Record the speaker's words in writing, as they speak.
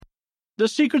The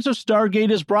Secrets of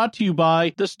Stargate is brought to you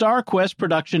by the StarQuest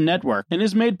Production Network and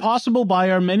is made possible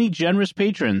by our many generous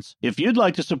patrons. If you'd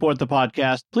like to support the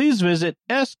podcast, please visit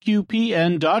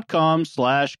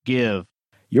sqpn.com/give.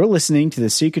 You're listening to The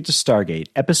Secrets of Stargate,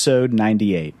 episode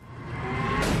 98.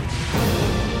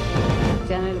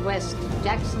 Lieutenant West,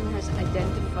 Jackson has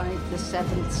identified the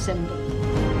seventh symbol.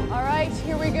 All right,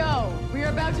 here we go. We are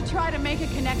about to try to make a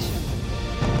connection.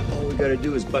 All we gotta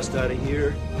do is bust out of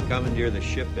here, commandeer the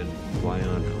ship, and fly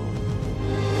on home.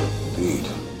 Indeed.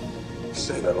 You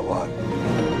say that a lot.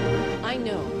 I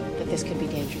know that this could be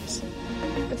dangerous.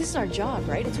 But this is our job,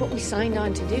 right? It's what we signed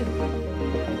on to do.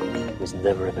 It was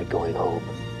never about going home.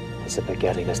 It's about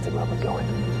getting us to where we're going.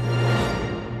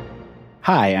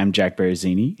 Hi, I'm Jack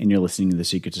Barazzini, and you're listening to The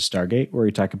Secrets of Stargate, where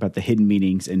we talk about the hidden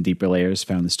meanings and deeper layers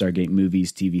found in the Stargate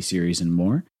movies, TV series, and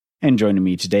more. And joining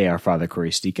me today are Father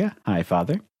Corey Stika. Hi,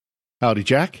 Father. Howdy,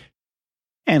 Jack.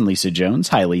 And Lisa Jones.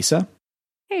 Hi, Lisa.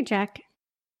 Hey, Jack.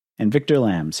 And Victor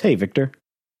Lambs. Hey, Victor.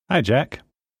 Hi, Jack.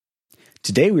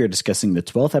 Today we are discussing the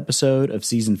 12th episode of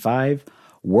Season 5,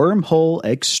 Wormhole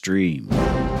X-Treme.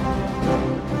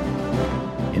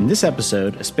 In this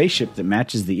episode, a spaceship that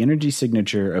matches the energy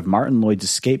signature of Martin Lloyd's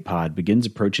escape pod begins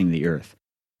approaching the Earth.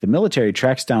 The military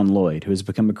tracks down Lloyd, who has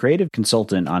become a creative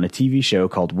consultant on a TV show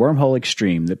called Wormhole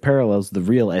X-Treme that parallels the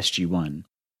real SG-1.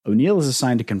 O'Neill is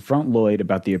assigned to confront Lloyd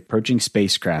about the approaching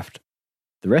spacecraft.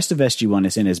 The rest of SG-1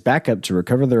 is in as backup to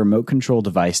recover the remote control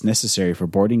device necessary for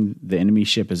boarding the enemy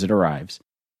ship as it arrives,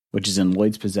 which is in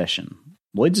Lloyd's possession.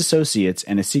 Lloyd's associates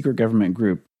and a secret government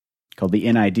group called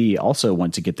the NID also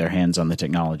want to get their hands on the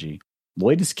technology.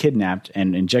 Lloyd is kidnapped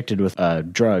and injected with a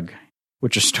drug,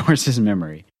 which restores his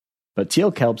memory. But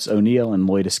Teal'c helps O'Neill and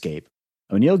Lloyd escape.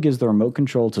 O'Neill gives the remote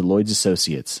control to Lloyd's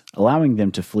associates, allowing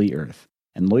them to flee Earth.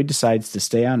 And Lloyd decides to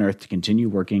stay on Earth to continue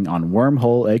working on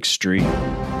Wormhole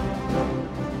X-Treme.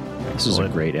 This is a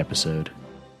great episode.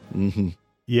 Mm-hmm.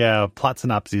 Yeah, plot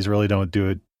synopses really don't do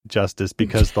it justice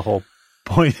because the whole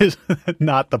point is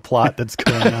not the plot that's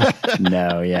going on.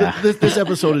 No, yeah. This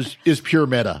episode is pure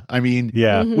meta. I mean,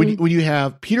 yeah. When you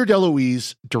have Peter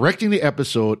DeLuise directing the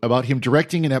episode about him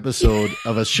directing an episode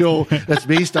of a show that's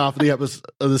based off of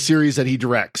the series that he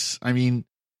directs. I mean,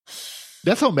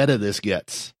 that's how meta this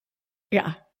gets.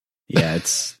 Yeah. Yeah,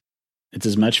 it's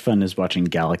as much fun as watching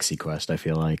Galaxy Quest, I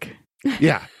feel like.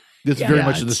 Yeah. It's very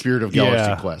much in the spirit of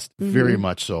Galaxy Quest. Mm-hmm. Very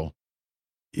much so.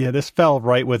 Yeah, this fell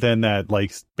right within that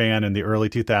span in the early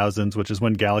 2000s, which is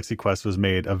when Galaxy Quest was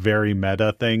made, of very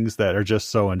meta things that are just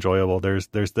so enjoyable. There's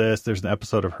an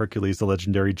episode of Hercules: The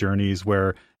Legendary Journeys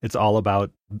where it's all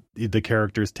about the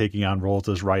characters taking on roles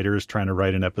as writers, trying to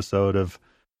write an episode of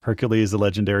Hercules: The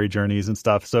Legendary Journeys and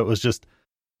stuff. So it was just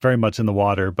very much in the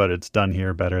water, but it's done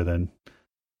here better than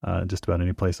just about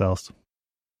any place else.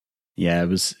 Yeah, it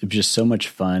was just so much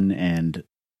fun, and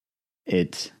they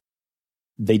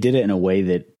did it in a way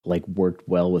that worked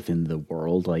well within the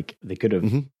world. Like they could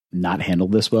have not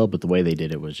handled this well, but the way they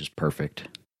did it was just perfect.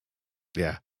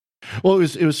 Yeah. Well,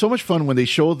 it was so much fun when they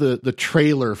show the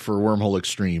trailer for Wormhole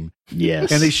X-Treme. Yes.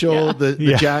 And they show the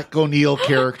Jack O'Neill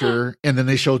character, and then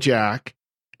they show Jack,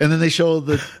 and then they show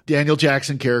the Daniel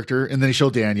Jackson character, and then they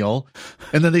show Daniel,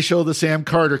 and then they show the Sam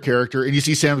Carter character, and you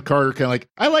see Sam Carter kind of like,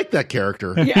 I like that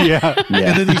character. Yeah.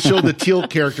 And then they show the Teal'c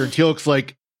character, and Teal'c's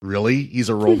like, really? He's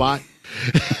a robot?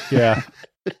 Yeah.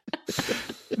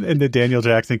 And the Daniel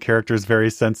Jackson character is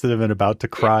very sensitive and about to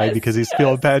cry because he's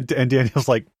feeling bad. And Daniel's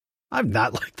like, I'm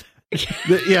not like that.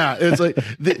 It's like,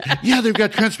 they've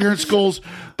got transparent skulls,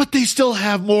 but they still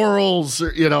have morals,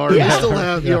 or they still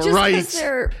have rights.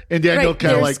 And Daniel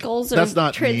kind of like, that's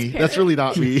not me. That's really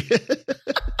not me.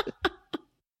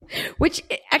 Which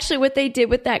actually, what they did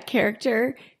with that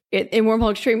character in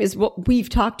Wormhole X-Treme is what we've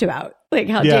talked about, like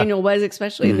how Daniel was,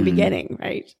 especially in the beginning,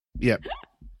 right? Yep.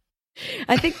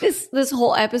 I think this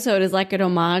whole episode is like an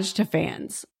homage to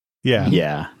fans. Yeah.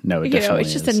 Yeah. No, it definitely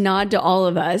it's just is. a nod to all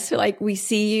of us. Like, we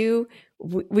see you,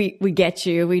 we get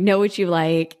you, we know what you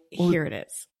like. Here it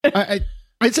is.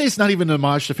 I'd say it's not even an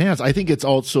homage to fans. I think it's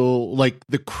also like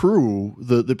the crew,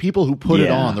 the people who put it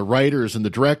on, the writers and the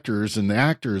directors and the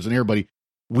actors and everybody.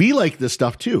 We like this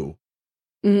stuff too.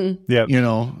 Mm-hmm. Yeah.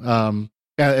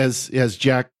 As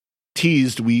Jack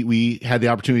teased, we had the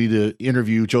opportunity to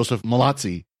interview Joseph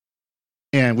Malazzi,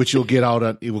 and which you'll get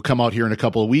out. It will come out here in a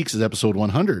couple of weeks as episode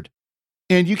 100.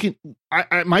 And you can.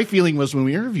 My feeling was when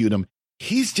we interviewed him,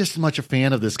 he's just as much a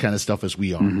fan of this kind of stuff as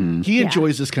we are. Mm-hmm. He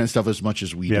enjoys this kind of stuff as much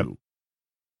as we do,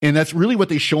 and that's really what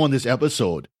they show in this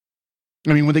episode.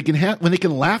 I mean, when they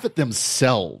can laugh at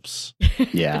themselves,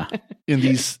 in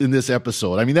this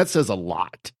episode. I mean, that says a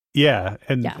lot. Yeah,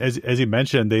 and as you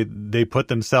mentioned, they put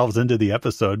themselves into the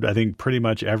episode. I think pretty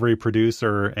much every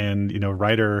producer and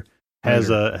writer has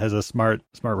a smart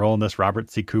role in this.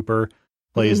 Robert C. Cooper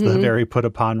plays the very put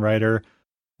upon writer.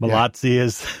 Malazzi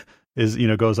is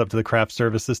goes up to the craft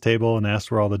services table and asks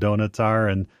where all the donuts are,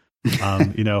 and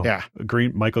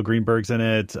Michael Greenberg's in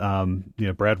it.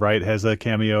 Brad Wright has a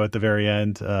cameo at the very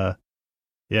end.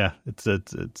 It's a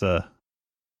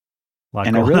lot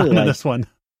and going on in this one.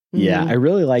 Yeah, I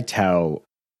really liked how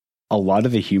a lot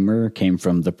of the humor came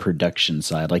from the production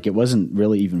side. Like, it wasn't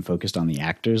really even focused on the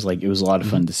actors. Like, it was a lot of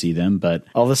fun to see them, but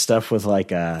all the stuff with like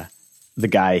the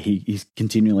guy, he's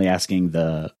continually asking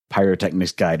the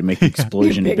pyrotechnics guy to make the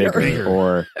explosion bigger,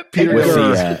 or Peter with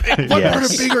what part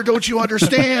of bigger don't you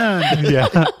understand?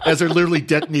 As they're literally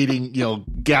detonating,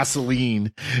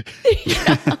 gasoline.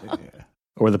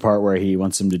 Or the part where he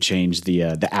wants him to change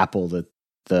the apple that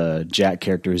the Jack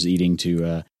character is eating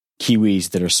to kiwis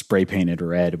that are spray painted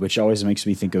red, which always makes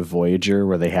me think of Voyager,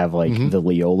 where they have like the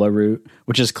Leola root,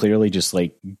 which is clearly just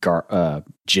like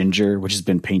ginger, which has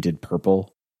been painted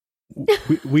purple.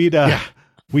 We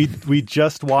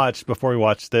just watched, before we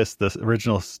watched this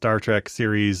original Star Trek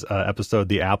series episode,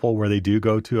 The Apple, where they do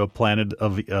go to a planet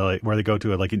of where they go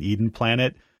to like an Eden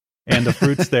planet, and the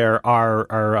fruits there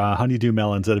are honeydew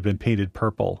melons that have been painted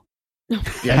purple.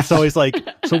 Yeah, and so he's like,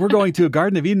 so we're going to a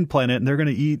Garden of Eden planet, and they're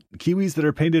going to eat kiwis that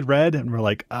are painted red, and we're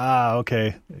like,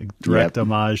 okay, direct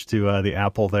homage to the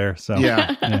apple there. So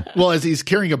well, as he's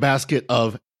carrying a basket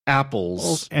of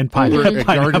apples and pineapple,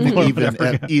 Garden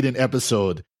of Eden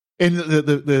episode, and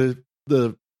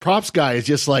the props guy is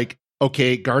just like,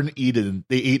 okay, Garden of Eden,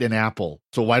 they ate an apple,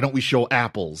 so why don't we show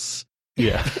apples?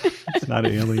 Yeah, it's not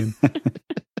alien.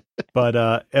 But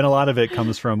and a lot of it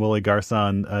comes from Willie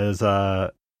Garson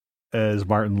as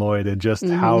Martin Lloyd, and just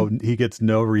how he gets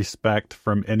no respect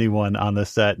from anyone on the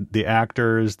set. The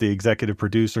actors, the executive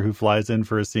producer who flies in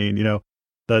for a scene,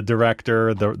 the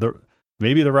director, the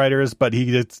maybe the writers, but he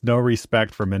gets no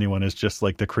respect from anyone. It's just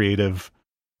like the creative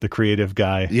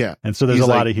guy. Yeah. And so there's a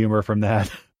lot of humor from that.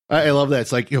 I love that.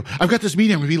 It's like, I've got this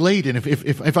meeting, I'm gonna be late, and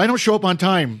if I don't show up on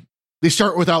time, they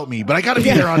start without me, but I gotta be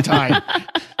there on time.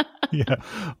 Yeah.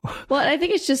 Well, I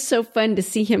think it's just so fun to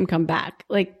see him come back,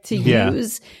 like to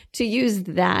use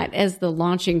that as the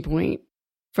launching point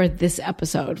for this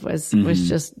episode was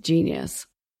just genius.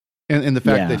 And the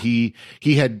fact that he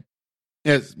had,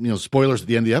 as spoilers at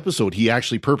the end of the episode, he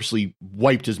actually purposely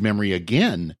wiped his memory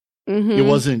again. It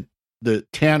wasn't the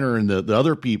Tanner and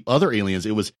the other aliens.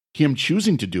 It was him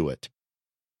choosing to do it.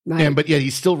 Right. But yet he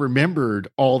still remembered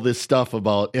all this stuff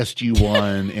about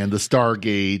SG-1 and the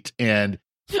Stargate, and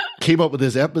came up with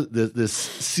this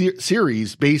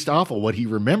series based off of what he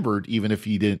remembered, even if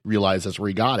he didn't realize that's where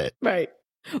he got it. Right.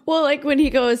 Well, like when he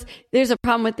goes, there's a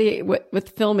problem with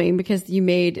filming because you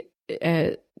made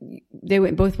they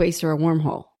went both ways through a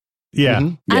wormhole. Yeah.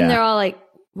 And they're all like,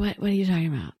 what are you talking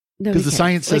about? Because the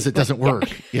science says it doesn't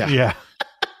work. Yeah. Yeah.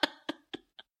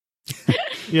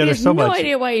 Yeah, there's so much. No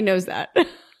idea why he knows that.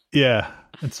 Yeah.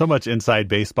 And so much inside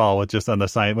baseball with just on the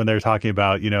science when they're talking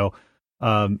about,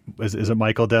 is it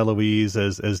Michael DeLuise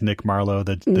as Nick Marlowe,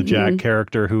 the Jack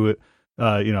character who,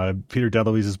 Peter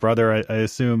DeLuise's brother, I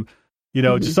assume,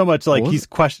 just so much like he's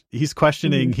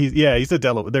questioning. He's a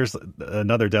there's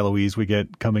another DeLuise we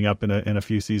get coming up in a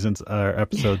few seasons or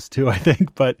episodes too, I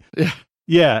think. But I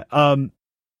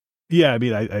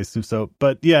mean, I assume so.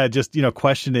 But yeah, just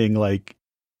questioning like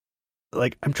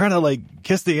I'm trying to like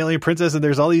kiss the alien princess and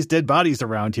there's all these dead bodies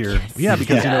around here. Yeah,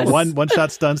 because one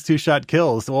shot stuns, 2 shot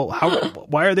kills. Well,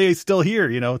 why are they still here?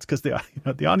 It's because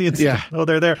the audience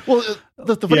they're there. Well,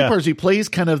 the funny part is he plays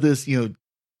kind of this,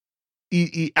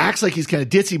 he acts like he's kind of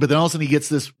ditzy, but then all of a sudden he gets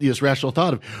this rational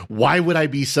thought of, why would I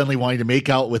be suddenly wanting to make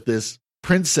out with this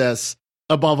princess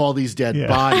above all these dead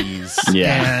bodies?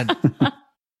 And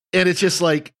it's just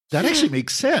like, that actually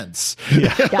makes sense.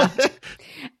 Yeah.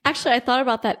 Actually, I thought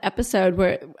about that episode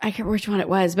where I can't remember which one it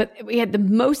was, but we had the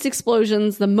most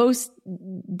explosions, the most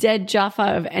dead Jaffa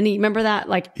of any. Remember that?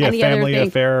 Like any family other thing.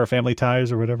 affair or family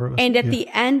ties or whatever it was. And at the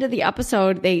end of the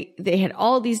episode, they had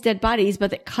all these dead bodies,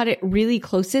 but they cut it really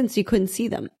close in so you couldn't see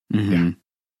them. Mm-hmm.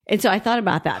 And so I thought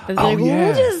about that.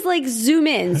 We'll just like zoom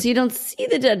in so you don't see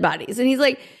the dead bodies. And he's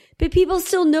like, but people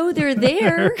still know they're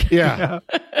there. Yeah.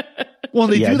 Well,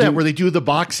 they do that where they do the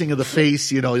boxing of the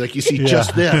face, like you see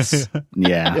just this.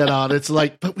 Yeah. And it's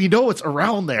like, but we know it's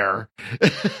around there.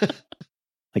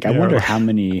 Like, I wonder how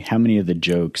many of the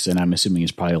jokes, and I'm assuming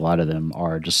it's probably a lot of them,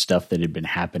 are just stuff that had been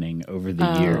happening over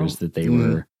the years that they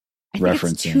were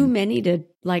referencing. It's too many to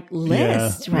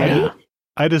list, right? Yeah.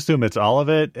 I'd assume it's all of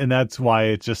it, and that's why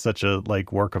it's just such a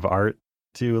work of art.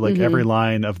 too. Like every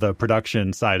line of the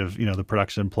production side of, the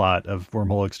production plot of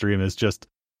Wormhole X-Treme is just,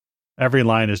 every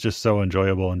line is just so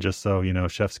enjoyable and just so,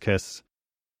 chef's kiss,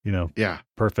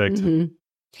 perfect. And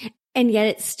yet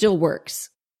it still works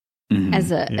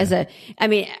as a, I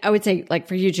mean, I would say, like,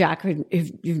 for you, Jack,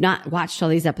 if you've not watched all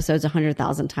these episodes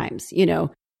 100,000 times,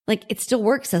 like, it still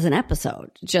works as an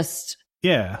episode. Just,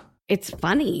 it's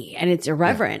funny and it's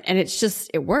irreverent and it's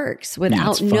just, it works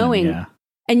without knowing. Yeah.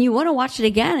 And you want to watch it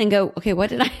again and go, okay, what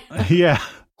did I?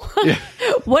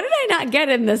 What did I not get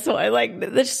in this one? Like,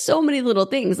 there's so many little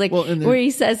things, like where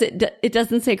he says it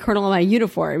doesn't say Colonel on my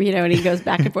uniform, and he goes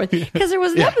back and forth because there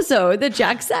was an episode that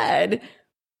Jack said,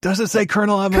 does it say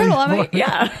Colonel on my uniform?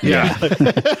 Yeah.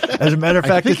 As a matter of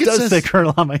fact, it does say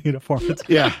Colonel on my uniform.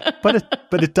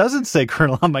 But it doesn't say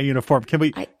Colonel on my uniform. Can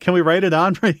we write it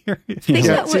on right here?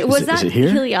 Was that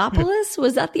Heliopolis?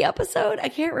 Was that the episode? I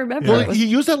can't remember. Well, he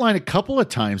used that line a couple of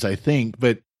times, I think.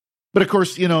 But of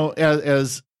course,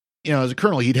 as a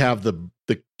colonel, he'd have the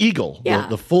eagle,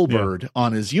 the full bird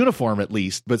on his uniform at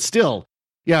least. But still,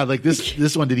 like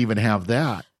this one didn't even have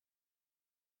that.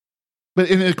 But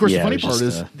and of course, the funny part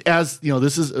is,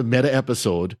 this is a meta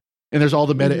episode, and there's all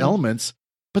the meta elements,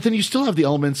 but then you still have the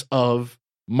elements of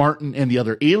Martin and the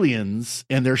other aliens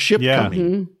and their ship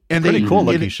coming, and pretty cool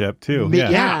looking ship too.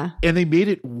 And they made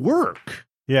it work.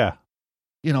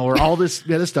 Or all this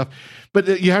meta stuff.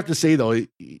 But you have to say though,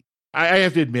 I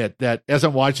have to admit that as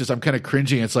I'm watching this, I'm kind of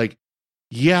cringing. It's like,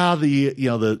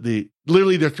 the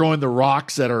literally they're throwing the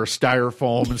rocks that are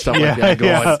styrofoam and stuff like that.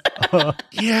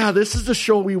 Going, this is the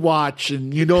show we watch,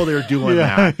 and they're doing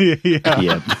that.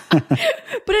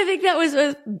 But I think that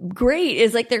was great.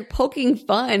 Is like they're poking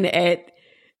fun at,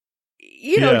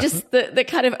 just the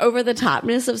kind of over the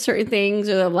topness of certain things,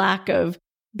 or the lack of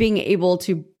being able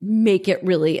to make it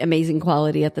really amazing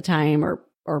quality at the time, or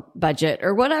budget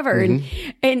or whatever.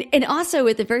 And also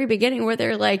at the very beginning where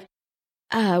they're like,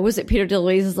 was it Peter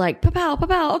DeLuise is like,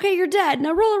 pow, okay, you're dead.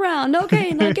 Now roll around.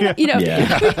 Okay, now get up.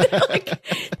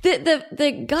 Like,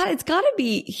 the God, it's got to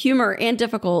be humor and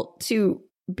difficult to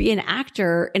be an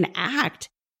actor and act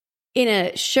in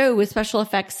a show with special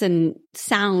effects and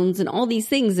sounds and all these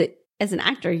things that as an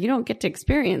actor, you don't get to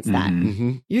experience that.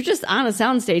 You're just on a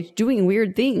soundstage doing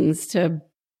weird things to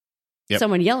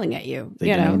someone yelling at you. They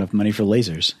don't have enough money for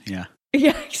lasers. Yeah.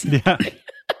 Exactly.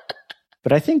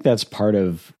 But I think that's part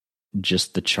of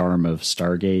just the charm of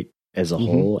Stargate as a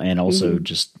whole, and also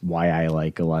just why I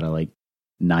like a lot of like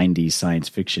 90s science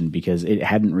fiction, because it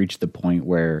hadn't reached the point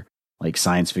where like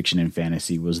science fiction and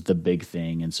fantasy was the big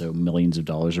thing, and so millions of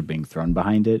dollars are being thrown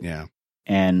behind it.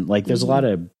 And like there's a lot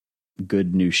of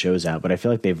good new shows out, but I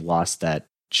feel like they've lost that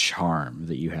charm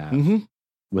that you have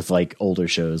with like older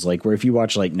shows, like where if you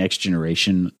watch like Next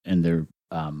Generation and they're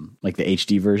like the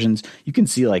HD versions, you can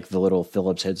see like the little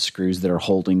Phillips head screws that are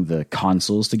holding the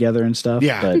consoles together and stuff.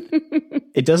 But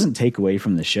it doesn't take away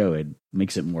from the show. It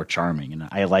makes it more charming. And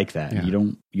I like that. You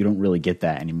don't really get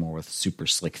that anymore with super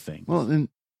slick things. Well, and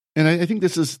I think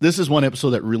this is one episode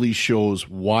that really shows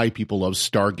why people love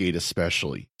Stargate,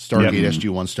 especially Stargate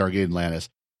SG-1, Stargate Atlantis,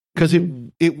 because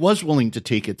it was willing to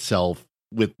take itself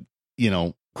with,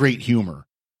 great humor.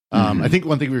 I think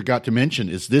one thing we forgot to mention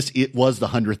is it was the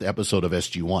 100th episode of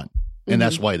SG-1, and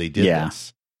that's why they did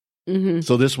this.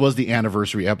 So this was the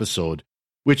anniversary episode,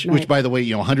 which by the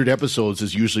way, 100 episodes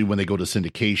is usually when they go to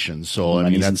syndication. So, I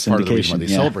mean, that's part of the reason why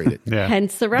they celebrate it.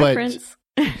 Hence the reference.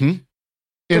 And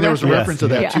there was a reference to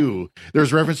that too. There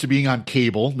was reference to being on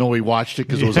cable. Nobody watched it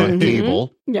because it was on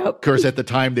cable. Of course, at the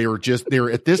time they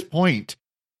were at this point,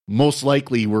 most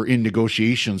likely were in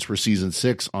negotiations for season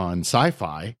 6 on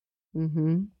Sci-Fi.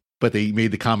 But they made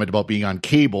the comment about being on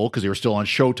cable because they were still on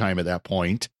Showtime at that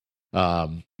point.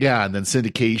 And then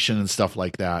syndication and stuff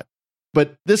like that.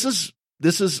 But this is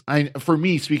for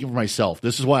me, speaking for myself,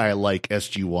 this is why I like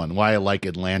SG-1, why I like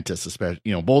Atlantis,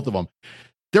 especially, both of them.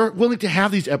 They're willing to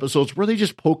have these episodes where they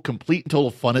just poke complete and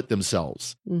total fun at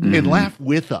themselves and laugh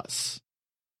with us.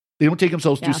 They don't take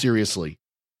themselves too seriously.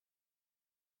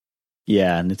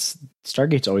 Yeah, and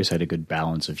Stargate's always had a good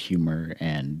balance of humor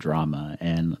and drama,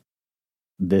 and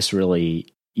this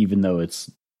really, even though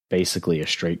it's basically a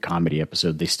straight comedy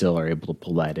episode, they still are able to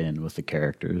pull that in with the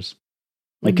characters.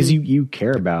 Like, because you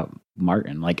care about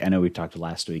Martin. Like, I know we talked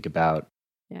last week about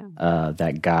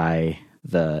that guy,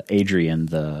 the Adrian,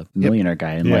 the millionaire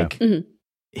guy, and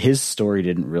his story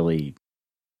didn't really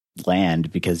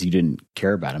land because you didn't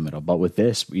care about him at all. But with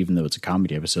this, even though it's a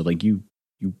comedy episode, like you're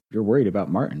worried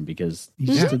about Martin because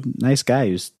he's just a nice guy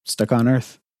who's stuck on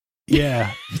Earth.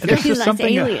 Yeah. There's just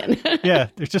something alien.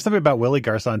 There's just something about Willie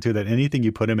Garson too, that anything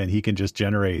you put him in, he can just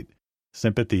generate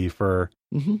sympathy for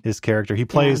his character. He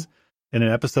plays in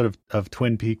an episode of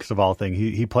Twin Peaks of all things,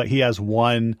 he has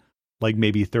one like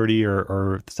maybe 30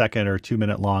 or second or 2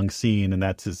 minute long scene, and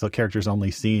that's the character's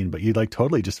only scene. But you like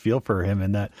totally just feel for him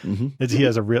in that. He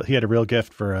had a real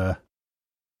gift for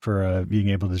being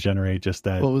able to generate just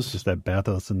that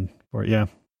bathos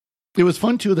It was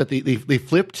fun too that they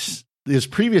flipped this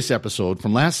previous episode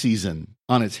from last season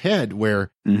on its head, where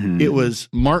it was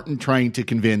Martin trying to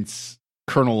convince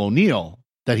Colonel O'Neill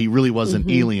that he really was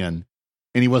an alien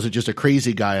and he wasn't just a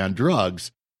crazy guy on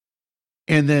drugs.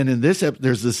 And then in this,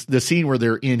 there's the scene where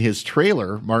they're in his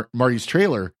trailer, Marty's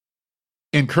trailer,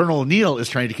 and Colonel O'Neill is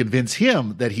trying to convince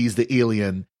him that he's the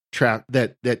alien trapped,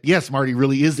 that yes, Marty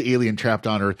really is the alien trapped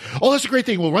on Earth. Oh, that's a great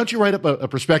thing. Well, why don't you write up a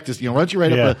prospectus? Why don't you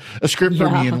write up a script for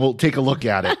me and we'll take a look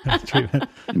at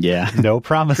it. No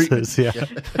promises.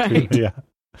 Right.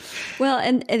 Well,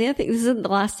 and the other thing, this isn't the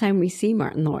last time we see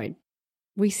Martin Lloyd.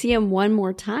 We see him one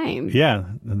more time. Yeah,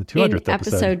 in the 200th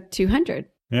episode 200.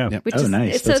 Yeah. Which is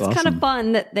nice. So it's awesome. Kind of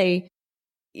fun that they,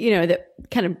 that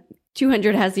kind of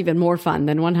 200 has even more fun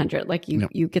than 100. Like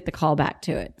you get the call back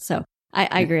to it. So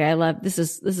I agree. I love this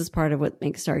is part of what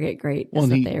makes Stargate great is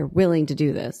that they're willing to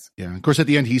do this. Yeah. Of course, at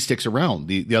the end, he sticks around.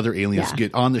 The other aliens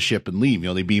get on the ship and leave.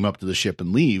 They beam up to the ship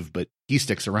and leave, but he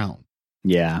sticks around.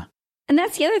 Yeah. And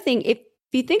that's the other thing. If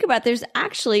you think about it, there's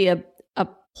actually a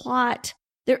plot.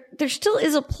 There still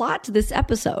is a plot to this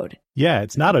episode. Yeah,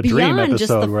 it's not a dream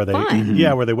episode where they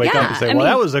where they wake up and say,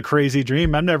 that was a crazy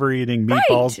dream. I'm never eating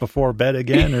meatballs before bed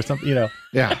again or something,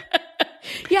 Yeah.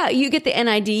 Yeah, you get the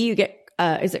NID, you get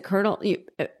is it Colonel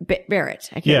Barrett?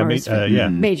 I can't remember.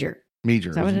 Major.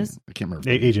 Is that what it is? I can't remember.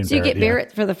 Agent so you Barrett, get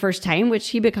Barrett for the first time, which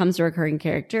he becomes a recurring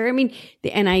character. I mean,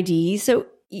 the NID. So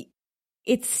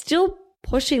it's still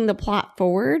pushing the plot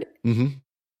forward.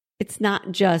 It's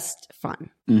not just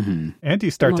fun. And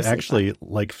you start to actually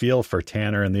feel for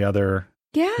Tanner and the other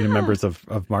members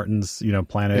of Martin's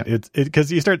planet. It's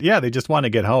because you start they just want to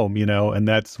get home, and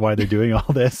that's why they're doing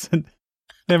all this. And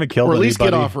they haven't killed or at anybody. least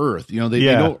get off Earth. They know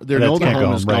the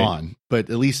home is gone, but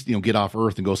at least get off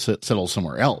Earth and go settle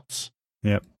somewhere else.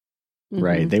 Yep.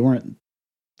 Right. They weren't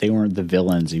the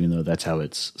villains, even though that's how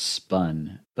it's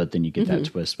spun. But then you get that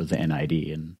twist with the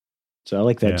NID, and so I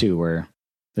like that too, where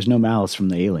there's no malice from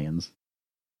the aliens.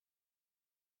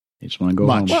 They just want to go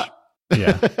home.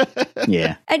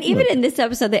 Yeah. And even in this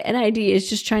episode, the NID is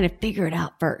just trying to figure it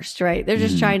out first, right? They're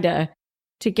just trying to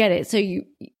get it. So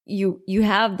you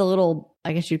have the little,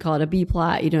 I guess you'd call it a B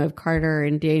plot, of Carter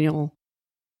and Daniel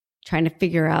trying to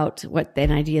figure out what the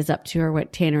NID is up to or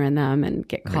what Tanner and them and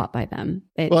get caught by them.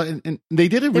 And they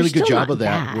did a really good job of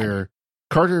that, where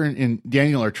Carter and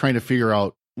Daniel are trying to figure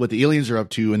out what the aliens are up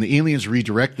to, and the aliens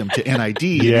redirect them to NID,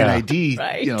 and NID,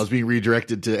 is being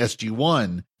redirected to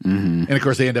SG-1. And of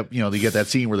course they end up, they get that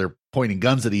scene where they're pointing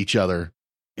guns at each other.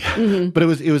 But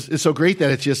it's so great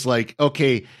that it's just like,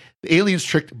 okay, the aliens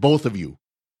tricked both of you.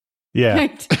 Yeah.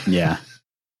 Right. Yeah.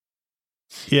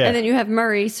 And then you have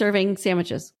Murray serving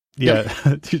sandwiches. Yeah.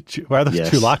 Why are those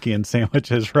Chulakian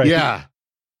sandwiches, right? Yeah.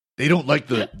 They don't like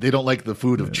the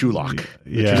food of Chulak.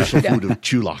 The traditional food of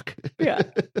Chulak. Yeah.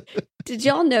 Did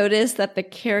y'all notice that the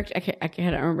character, I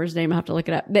can't remember his name, I'll have to look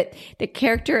it up, but the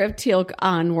character of Teal'c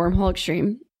on Wormhole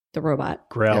X-Treme, the robot.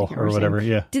 Grell or whatever,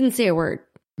 didn't say a word.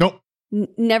 Nope.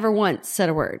 Never once said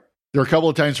a word. There were a couple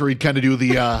of times where he'd kind of do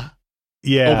the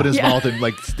open his mouth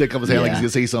and stick up his hand like he's going to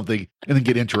say something and then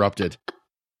get interrupted.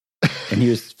 And he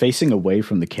was facing away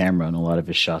from the camera in a lot of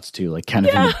his shots too, like kind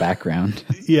of in the background.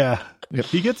 Yeah. Yep.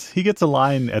 He gets a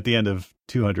line at the end of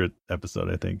 200th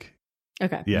episode, I think.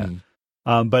 Okay. Yeah.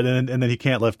 But and then he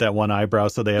can't lift that one eyebrow,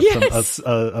 so they have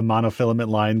a monofilament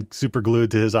line super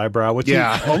glued to his eyebrow, which you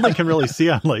only can really see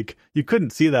on you couldn't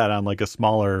see that on a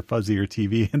smaller, fuzzier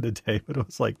TV in the day, but it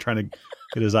was trying to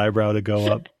get his eyebrow to go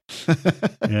up.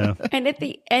 Yeah. And at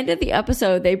the end of the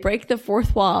episode, they break the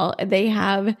fourth wall and they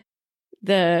have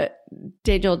the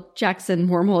Daniel Jackson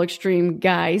Wormhole X-Treme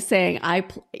guy saying,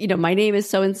 my name is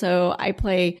so-and-so, I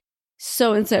play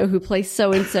so-and-so who plays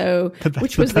so-and-so,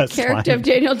 which was the character of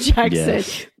Daniel Jackson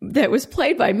that was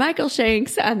played by Michael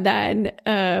Shanks. And then,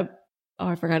 I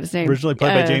forgot his name. Originally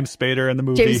played by James Spader in the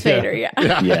movie. James Spader,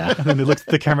 yeah. And then he looks at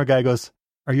the camera guy and goes,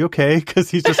 "Are you okay?"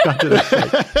 Because he's just gone to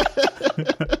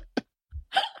the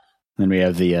Then we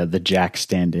have the Jack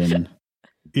stand-in.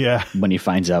 Yeah. When he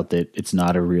finds out that it's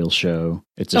not a real show,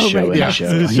 it's a show in a show.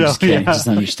 It's a He just can't just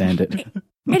understand it.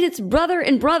 And it's brother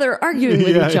and brother arguing with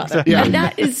each other. Exactly. And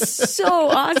that is so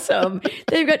awesome.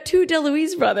 They've got two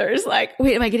DeLuise brothers. Wait,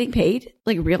 am I getting paid?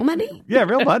 Real money? Yeah,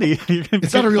 real money.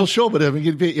 It's not a real show, but I'm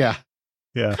getting paid. Yeah.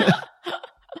 Yeah.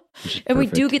 And we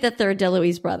do get the third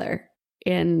DeLuise brother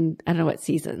in, I don't know what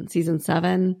season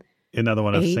 7. Another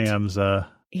one 8? of Sam's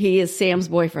He is Sam's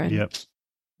boyfriend. Yep.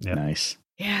 Nice.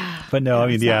 Yeah. But no, I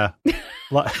mean, yeah.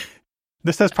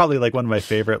 This has probably like one of my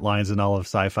favorite lines in all of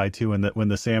sci-fi too. When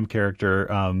the Sam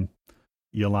character,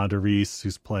 Yolanda Reese,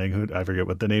 who's playing, I forget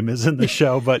what the name is in the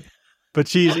show, but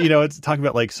she's, it's talking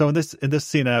about like, so in this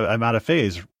scene, I'm out of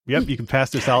phase. Yep. You can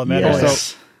pass this salamander.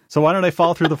 Yes. So why don't I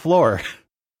fall through the floor?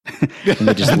 And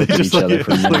they just look at each other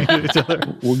for a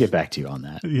minute. We'll get back to you on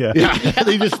that. Yeah.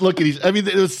 They just look at each. I mean,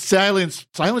 it was silence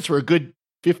for a good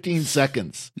 15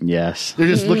 seconds. Yes. They're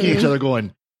just looking at each other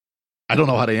going, I don't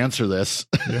know how to answer this.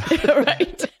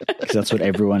 Right. Because that's what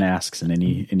everyone asks in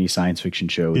any science fiction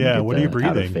show. Yeah, what are you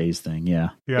breathing? Out of phase thing. Yeah.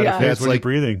 You're out of phase. It's What are you like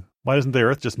breathing? Why doesn't the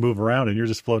Earth just move around and you're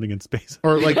just floating in space?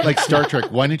 Or like Star Trek,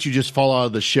 why didn't you just fall out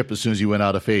of the ship as soon as you went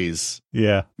out of phase?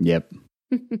 Yeah. Yep.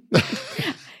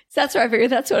 So that's where I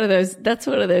figured that's one of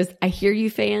those I hear you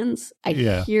fans. I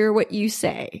hear what you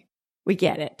say. We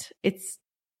get it. It's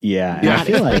and I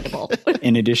feel like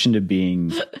in addition to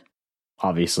being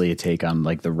obviously a take on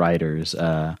like the writers,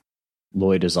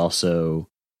 Lloyd is also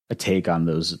a take on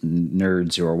those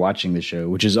nerds who are watching the show,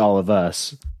 which is all of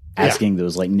us asking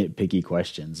those like nitpicky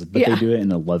questions, but they do it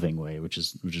in a loving way, which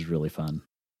is really fun.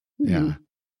 Yeah.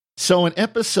 So in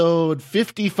episode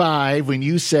 55, when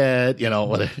you said,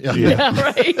 right.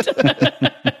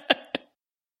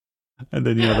 And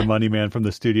then, the money man from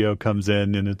the studio comes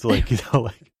in and it's like,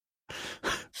 like,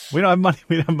 we don't have money.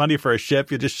 We don't have money for a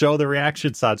ship. You just show the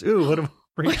reaction shots. Ooh, what a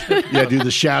great ship. Yeah, do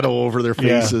the shadow over their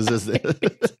faces. As they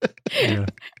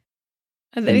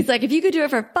And then he's like, if you could do it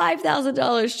for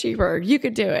 $5,000 cheaper, you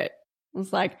could do it.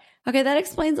 It's like, okay, that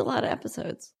explains a lot of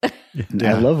episodes.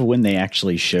 I love when they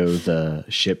actually show the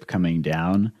ship coming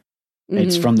down.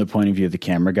 It's from the point of view of the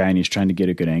camera guy, and he's trying to get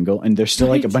a good angle. And there's still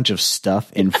like a bunch of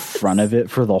stuff in front of it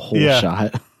for the whole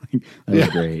shot. That was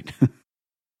great.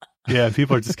 Yeah,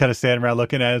 people are just kind of standing around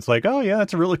looking at it. It's like, oh yeah,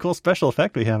 that's a really cool special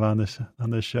effect we have on this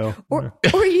show. Or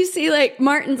you see like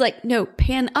Martin's like, no,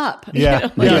 pan up. Yeah,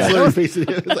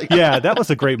 yeah. That was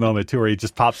a great moment too, where he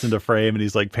just pops into frame and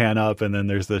he's like, pan up, and then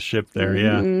there's the ship there.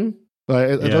 I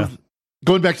love,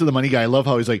 going back to the money guy. I love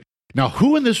how he's like, now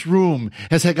who in this room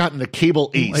has gotten a cable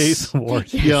ace award?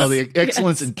 The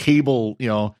excellence in cable,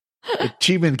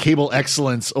 achievement cable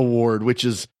excellence award, which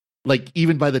is. Like,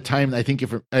 even by the time, I think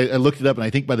I looked it up, and I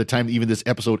think by the time even this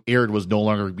episode aired was no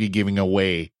longer be giving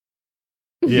away.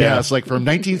 Yeah, it's like from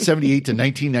 1978 to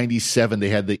 1997, they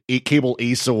had the Cable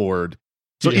Ace Award.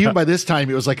 So even by this time,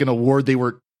 it was like an award they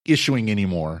weren't issuing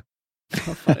anymore.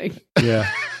 So funny.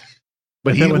 Yeah.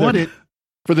 But he won it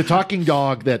for the talking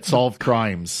dog that solved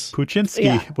crimes.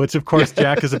 Puchinsky, which of course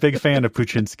Jack is a big fan of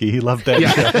Puchinsky. He loved that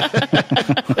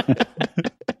show.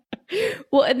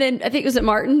 Well, and then I think it was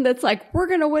Martin that's like, we're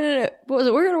gonna win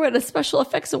we're gonna win a special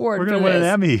effects award. We're gonna win an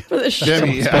Emmy for the show.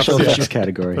 Special effects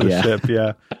category. For the ship,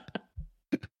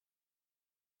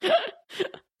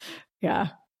 yeah.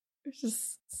 It's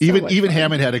just so even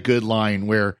Hammond had a good line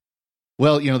where,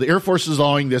 well, the Air Force is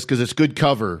allowing this because it's good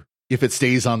cover if it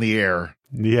stays on the air.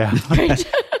 Yeah.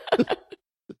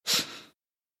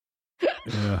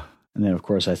 Yeah. And then, of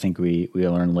course, I think we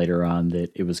learn later on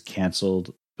that it was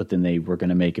canceled, but then they were going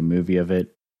to make a movie of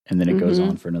it, and then it goes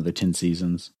on for another 10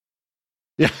 seasons.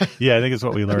 Yeah, I think it's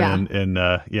what we learn in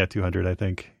 200. I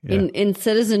think in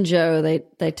Citizen Joe, they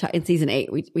in season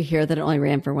 8 we hear that it only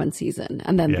ran for one season,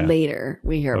 and then later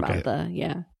we hear about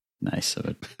nice. So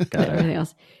it got everything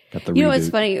else. Got the reboot. It's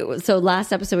funny. So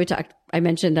last episode I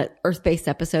mentioned that Earth-based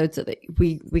episode, so that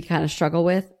we kind of struggle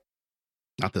with.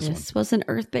 Not this one. This was an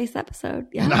Earth-based episode.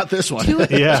 Yeah. Not this one. Two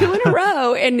in a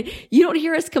row, and you don't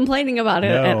hear us complaining about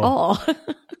it at all.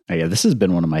 This has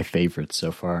been one of my favorites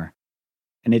so far.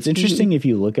 And it's interesting if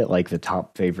you look at like the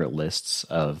top favorite lists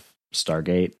of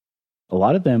Stargate, a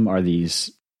lot of them are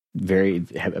these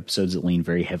episodes that lean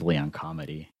very heavily on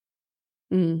comedy.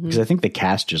 Because I think the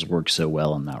cast just works so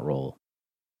well in that role.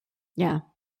 Yeah.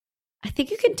 I think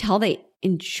you can tell they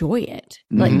enjoy it.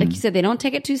 Like you said, they don't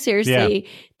take it too seriously. Yeah.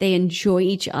 They enjoy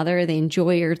each other. They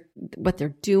enjoy what they're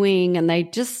doing, and they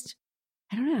just,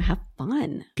 I don't know, have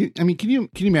fun. Can you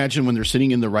imagine when they're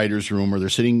sitting in the writer's room or they're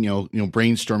sitting,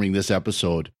 brainstorming this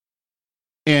episode,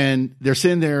 and they're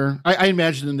sitting there? I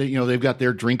imagine that they've got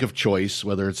their drink of choice,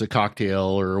 whether it's a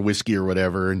cocktail or a whiskey or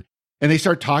whatever, and they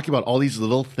start talking about all these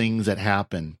little things that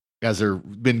happen as they're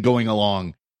been going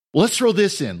along. Well, let's throw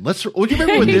this in. Do you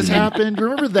remember when this happened? Do you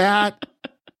remember that?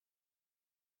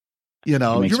 You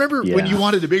remember when you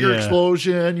wanted a bigger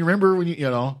explosion? You remember when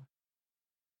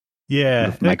Yeah.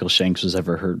 If Michael Shanks was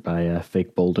ever hurt by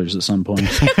fake boulders at some point.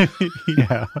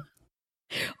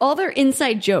 All their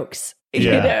inside jokes,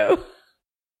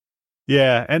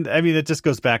 Yeah, and I mean, it just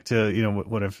goes back to,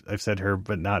 what I've said here,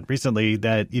 but not recently,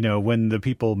 that, when the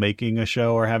people making a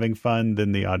show are having fun,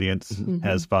 then the audience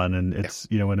has fun. And it's,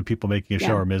 when the people making a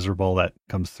show are miserable, that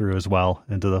comes through as well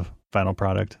into the final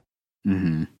product.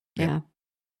 Mm-hmm. Yeah.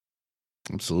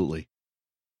 Absolutely.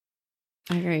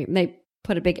 I agree. They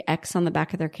put a big X on the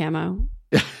back of their camo.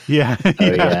 Yeah. Oh,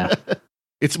 yeah.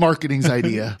 It's marketing's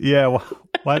idea. Yeah. Well,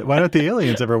 why don't the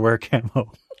aliens ever wear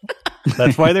camo?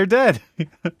 That's why they're dead.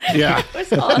 Yeah. It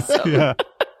was awesome. Yeah.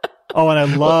 Oh, and I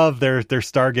love their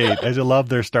Stargate. I love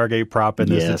their Stargate prop in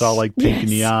this. Yes. It's all like pink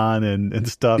neon and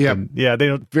stuff. Yeah. And they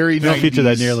don't Very they don't feature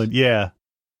that 90s. nearly. Yeah.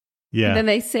 Yeah. And then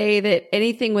they say that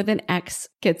anything with an X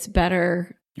gets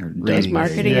better Does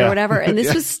marketing or whatever. And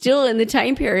this was still in the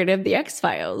time period of the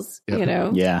X-Files,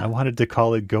 I Yeah. wanted to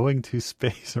call it Going to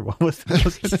Space, or what was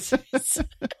it?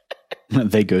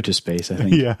 They go to space, I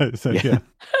think. Yeah. Yeah.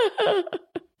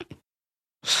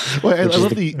 Well, I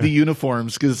love the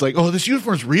uniforms, because it's like, oh, this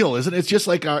uniform's real, isn't it? It's just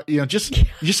like our,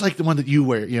 just like the one that you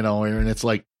wear, and it's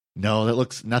like, no, that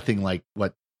looks nothing like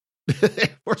what Air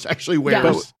Force actually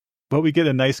wears. But we get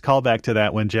a nice callback to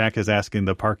that when Jack is asking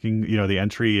the parking, the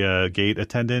entry gate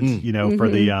attendant,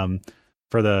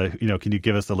 for the, can you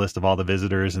give us a list of all the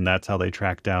visitors? And that's how they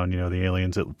track down, the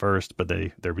aliens at first, but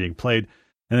they're being played.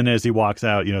 And then as he walks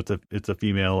out, it's a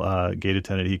female gate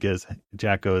attendant.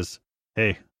 Jack goes,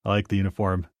 "Hey, I like the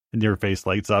uniform," and your face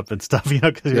lights up and stuff,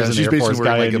 because she's basically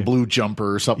wearing like a blue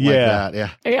jumper or something like that. Yeah.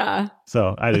 Yeah.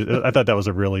 So I thought that was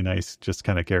a really nice, just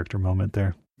kind of character moment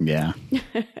there. Yeah.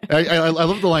 I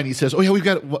love the line he says, "Oh yeah, we've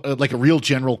got like a real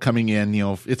general coming in.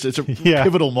 It's a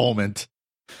pivotal moment."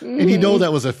 And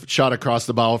that was a shot across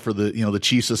the bow for the the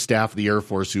chiefs of staff of the Air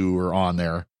Force who were on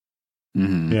there.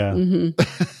 Mm-hmm. Yeah. Mm-hmm.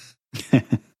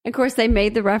 Of course, they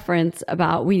made the reference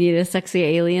about we need a sexy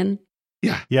alien.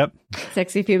 Yeah. Yep.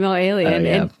 Sexy female alien.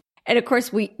 Yeah. And of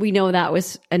course, we know that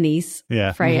was Anise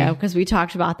Freya, because we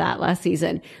talked about that last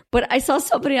season. But I saw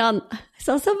somebody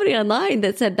online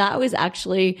that said that was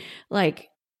actually like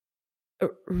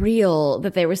real,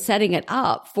 that they were setting it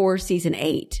up for season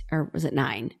 8, or was it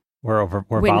 9? Where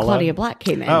when Vala? Claudia Black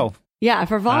came in. Oh. Yeah,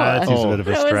 for Vala. That seems a bit of a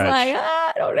I was stretch. like,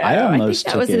 I don't know. I I think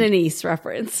that was an Anise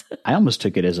reference. I almost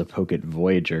took it as a poke at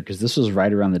Voyager, because this was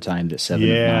right around the time that 7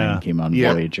 of 9 came on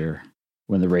Voyager,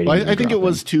 when the ratings Well, were I think dropping. it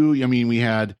was too. I mean, we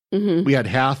had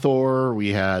Hathor, we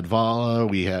had Vala, or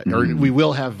we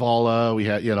will have Vala. We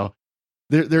had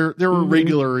there were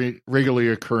regularly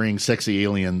occurring sexy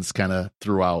aliens kind of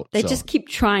throughout. They just keep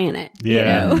trying it.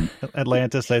 Yeah.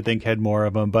 Atlantis, I think, had more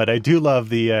of them, but I do love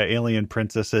the alien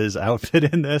princess's outfit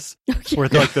in this,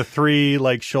 with like the 3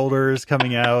 like shoulders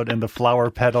coming out and the flower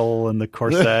petal and the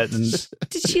corset. And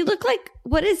did she look like,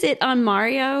 what is it on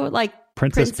Mario? Like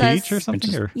Princess Peach or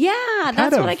something? Yeah,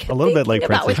 that's what I kept a little bit like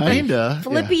about, Princess with Peach. the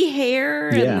flippy hair.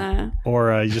 And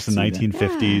or just a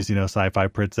 1950s, sci-fi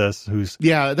princess who's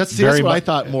that's what I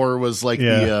thought more was like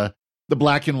the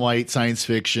black and white science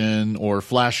fiction, or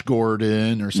Flash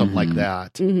Gordon or something like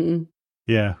that. Mm-hmm.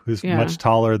 Yeah, who's much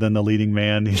taller than the leading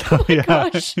man.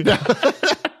 Gosh.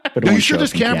 But are you sure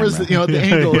there's cameras that, the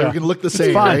angle are going to look the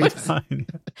same, right?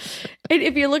 And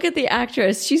if you look at the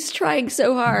actress, she's trying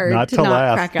so hard not to to not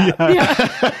laugh. crack up. I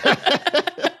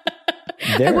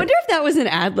wonder if that was an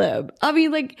ad lib. I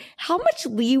mean, like, how much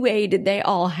leeway did they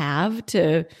all have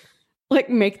to like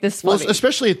make this funny? Well,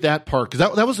 especially at that part,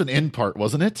 because that was an end part,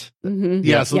 wasn't it? Mm-hmm.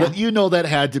 Yeah, so that that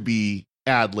had to be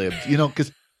ad libbed,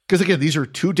 because again, these are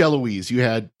 2 DeLuise. You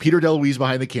had Peter DeLuise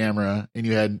behind the camera, and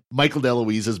you had Michael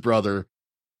DeLuise, his brother.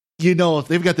 If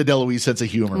they've got the DeLuise sense of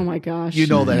humor. Oh my gosh. that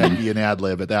had to be an ad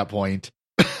lib at that point.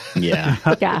 Yeah,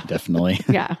 definitely.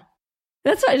 Yeah.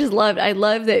 That's what I just loved. I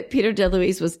love that Peter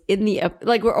DeLuise was in the,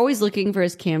 like, we're always looking for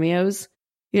his cameos,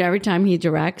 every time he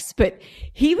directs, but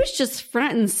he was just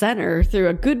front and center through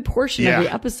a good portion of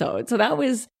the episode. So that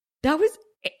was,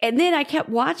 and then I kept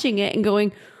watching it and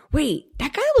going, wait,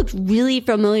 that guy looks really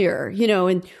familiar,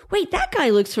 and wait, that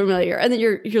guy looks familiar. And then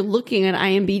you're looking at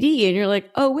IMDb and you're like,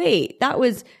 oh, wait, that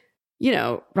was,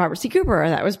 Robert C. Cooper, or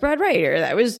that was Brad Wright, or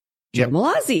that was Joe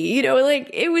Malazzi,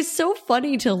 like, it was so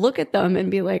funny to look at them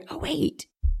and be like, oh, wait.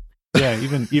 Yeah,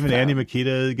 even Andy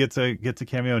Makita gets a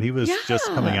cameo, and he was just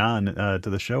coming on to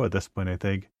the show at this point, I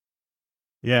think.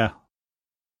 Yeah.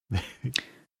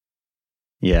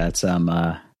 Yeah, it's and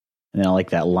then I like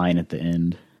that line at the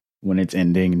end when it's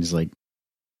ending, and he's like,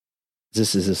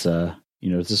 "Is this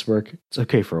does this work? It's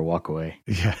okay for a walk away."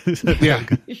 Yeah,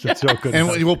 And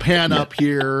we'll pan up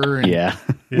here. And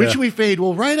which we fade.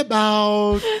 Well, right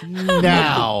about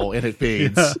now, and it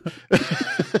fades.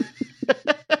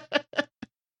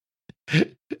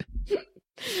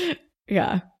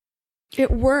 Yeah.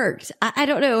 It worked. I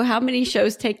don't know how many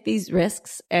shows take these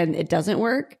risks and it doesn't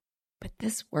work, but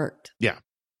this worked. Yeah.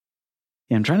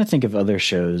 Yeah, I'm trying to think of other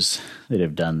shows that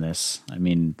have done this. I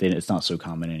mean, it's not so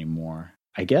common anymore.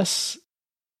 I guess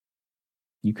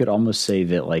you could almost say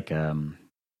that like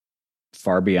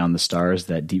Far Beyond the Stars,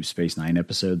 that Deep Space Nine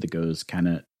episode that goes kind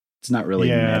of, it's not really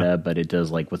meta, but it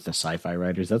does like with the sci-fi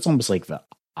writers. That's almost like the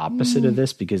opposite of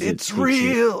this because it's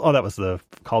real. Oh, that was the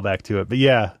callback to it. But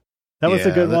yeah, that was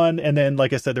a good one. And then,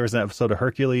 like I said, there was an episode of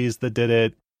Hercules that did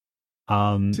it.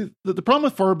 See, the problem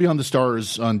with Far Beyond the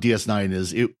Stars on DS9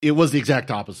 is it was the exact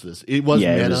opposite of this. It was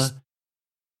meta,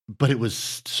 but it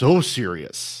was so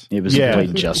serious. It was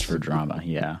played just for drama.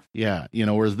 Yeah. Yeah. You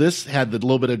know, whereas this had the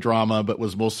little bit of drama, but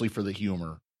was mostly for the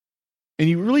humor. And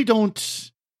you really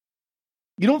don't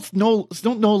know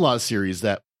a lot of series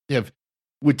that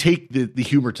would take the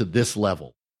humor to this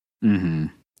level. Mm-hmm.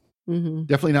 Mm-hmm.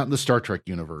 Definitely not in the Star Trek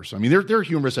universe. I mean, there are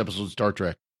humorous episodes of Star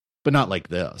Trek, but not like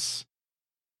this.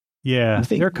 Yeah,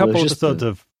 there are a couple episodes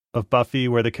of Buffy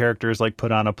where the characters like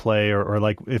put on a play, or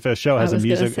like if a show has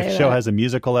has a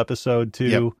musical episode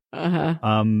too. Yep.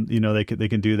 Uh-huh. You know, they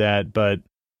can do that, but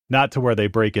not to where they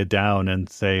break it down and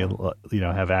say, you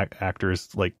know, have actors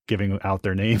like giving out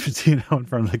their names, you know, in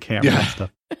front of the camera and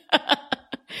stuff.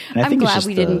 I'm glad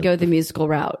we didn't go the musical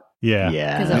route. Yeah,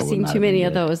 because I've seen too many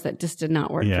of those that just did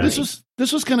not work. Yeah. This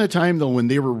was kind of time though when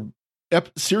they were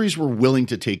series were willing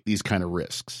to take these kind of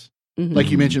risks. Mm-hmm.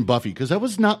 Like you mentioned Buffy, because that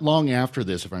was not long after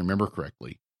this, if I remember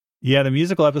correctly. Yeah, the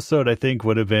musical episode I think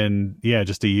would have been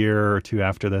just a year or two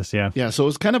after this. Yeah. Yeah, so it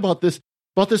was kind of about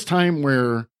this time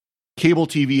where cable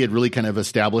TV had really kind of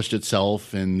established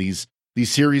itself, and these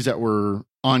series that were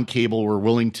on cable were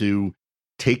willing to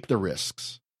take the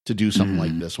risks to do something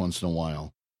like this once in a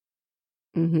while.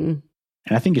 Mm-hmm. And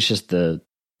I think it's just the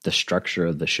structure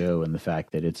of the show and the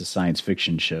fact that it's a science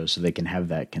fiction show, so they can have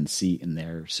that conceit in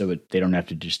there, so they don't have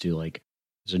to just do like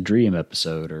it's a dream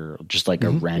episode or just like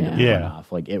a random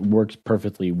one-off. Like it works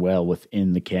perfectly well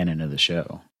within the canon of the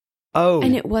show. Oh,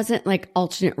 and it wasn't like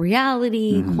alternate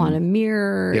reality, quantum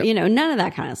mirror, you know, none of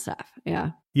that kind of stuff.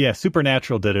 Yeah. Yeah.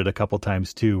 Supernatural did it a couple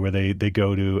times too, where they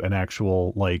go to an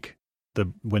actual, like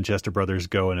the Winchester brothers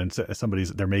go and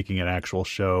they're making an actual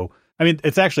show. I mean,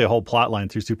 it's actually a whole plot line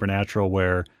through Supernatural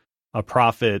where a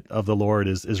prophet of the Lord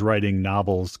is writing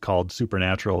novels called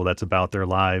Supernatural that's about their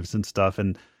lives and stuff.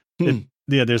 And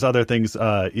there's other things,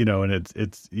 you know, and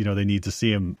it's, you know, they need to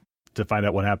see him to find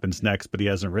out what happens next, but he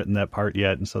hasn't written that part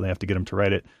yet. And so they have to get him to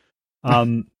write it.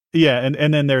 Yeah.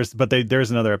 And then there's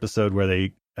another episode where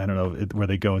where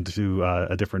they go into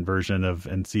a different version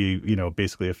and see, you know,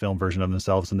 basically a film version of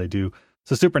themselves. And they do.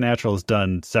 So Supernatural has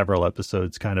done several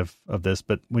episodes kind of this,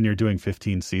 but when you're doing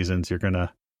 15 seasons, you're going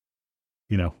to,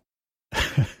 you know,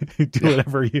 do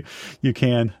whatever you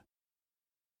can.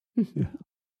 Yeah.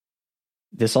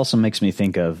 This also makes me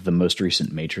think of the most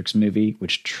recent Matrix movie,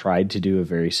 which tried to do a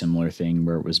very similar thing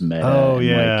where it was meta. Oh,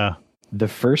 yeah. Like, the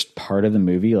first part of the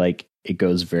movie, like it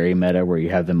goes very meta where you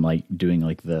have them like doing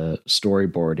like the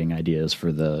storyboarding ideas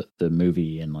for the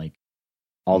movie and like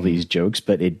all these jokes,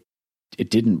 but it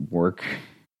didn't work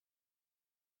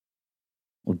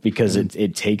because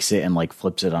it takes it and like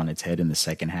flips it on its head in the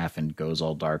second half and goes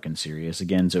all dark and serious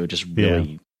again. So it just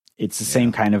really, it's the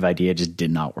same kind of idea, just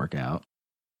did not work out.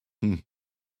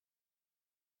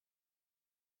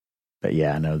 But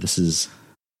yeah, no, this is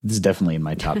definitely in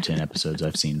my top 10 episodes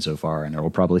I've seen so far, and it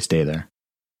will probably stay there.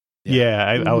 Yeah,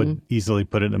 I would easily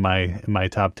put it in my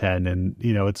top 10, and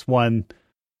you know, it's one,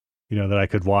 you know, that I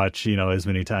could watch, you know, as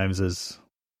many times as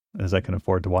I can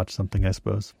afford to watch something, I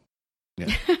suppose.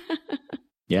 Yeah.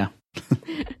 Yeah.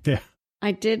 Yeah.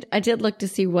 I did look to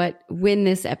see when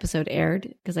this episode aired,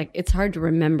 because like it's hard to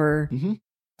remember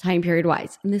time period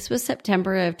wise, and this was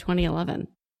September of 2011.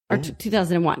 Or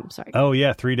 2001, sorry. Oh,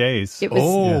 yeah, 3 days. It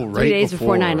was 3 days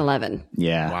before 9/11.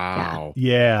 Yeah. Wow.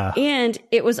 Yeah. And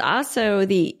it was also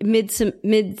the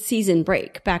mid-season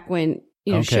break, back when,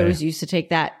 you know, shows used to take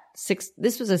that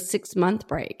this was a 6-month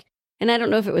break. And I don't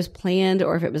know if it was planned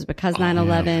or if it was because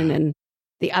 9/11 and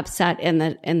the upset and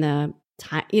the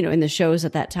time, you know, in the shows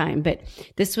at that time. But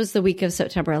this was the week of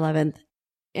September 11th,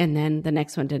 and then the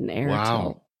next one didn't air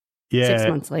until 6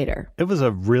 months later. It was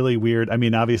a really weird, I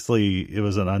mean, obviously it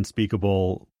was an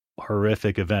unspeakable,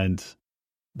 horrific event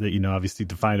that, you know, obviously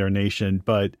defined our nation,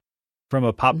 but from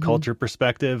a pop culture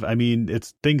perspective, I mean,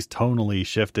 things tonally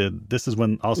shifted. This is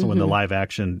when the live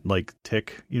action like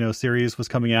Tick, you know, series was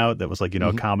coming out. That was like, you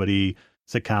know, a comedy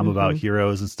sitcom about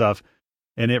heroes and stuff.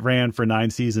 And it ran for 9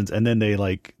 seasons, and then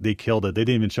they killed it. They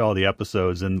didn't even show all the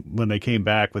episodes. And when they came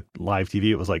back with live TV,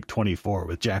 it was like 24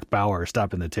 with Jack Bauer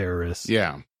stopping the terrorists.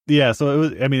 Yeah. Yeah, so it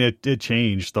was. I mean, it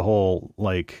changed the whole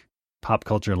like pop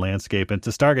culture landscape. And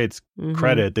to Stargate's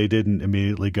credit, they didn't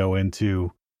immediately go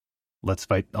into let's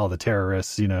fight all the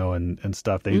terrorists, and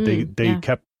stuff. They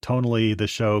kept tonally the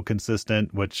show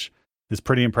consistent, which is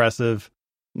pretty impressive.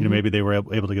 Maybe they were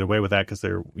able to get away with that because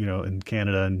they're in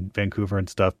Canada and Vancouver and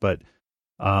stuff. But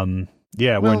when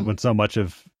so much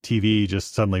of TV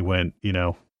just suddenly went,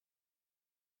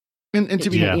 And to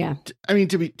be, I mean,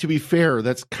 to be fair,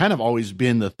 that's kind of always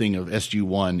been the thing of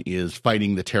SG-1 is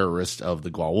fighting the terrorists of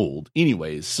the Goa'uld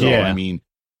anyways. So, I mean,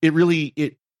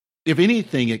 if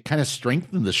anything, it kind of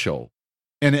strengthened the show.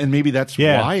 And maybe that's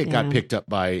why it got picked up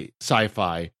by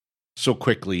Sci-Fi so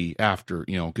quickly after,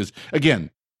 because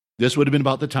again, this would have been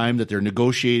about the time that they're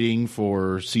negotiating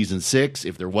for season 6.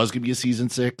 If there was going to be a season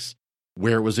 6,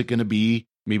 where was it going to be?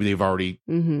 Maybe they've already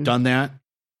done that.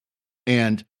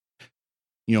 And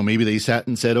maybe they sat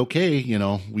and said, okay,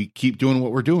 we keep doing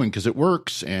what we're doing because it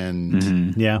works.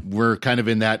 And we're kind of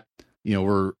in that,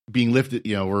 we're being lifted,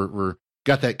 we're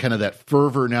got that kind of that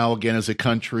fervor now again as a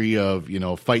country of,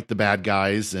 fight the bad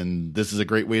guys. And this is a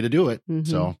great way to do it.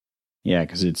 So, yeah,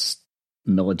 because it's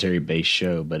military based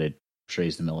show, but it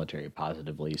portrays the military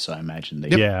positively. So I imagine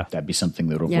that'd be something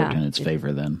that would work in its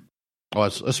favor then. Oh,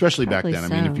 especially probably back then.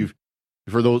 So. I mean,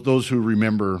 for those who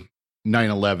remember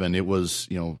 9/11, it was,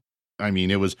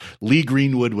 it was Lee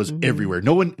Greenwood was everywhere.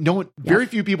 No one, very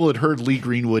few people had heard Lee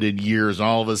Greenwood in years. And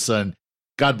all of a sudden,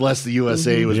 God Bless the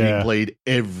USA was being played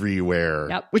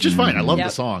everywhere, which is fine. I love the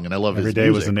song and I love every his day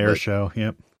music, was an air show.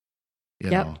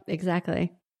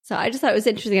 Exactly. So I just thought it was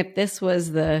interesting if this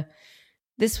was the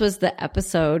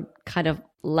episode kind of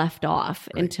left off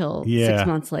until 6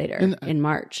 months later in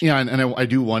March. Yeah. And I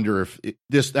do wonder if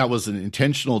that was an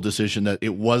intentional decision that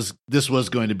this was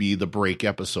going to be the break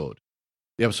episode.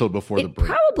 The episode before the break.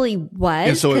 Probably was.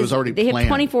 And so it was already planned.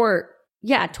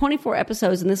 They have 24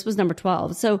 episodes, and this was number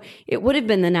 12. So it would have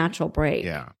been the natural break.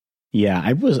 Yeah. Yeah,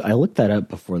 I looked that up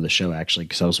before the show, actually,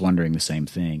 because I was wondering the same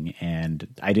thing. And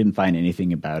I didn't find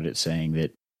anything about it saying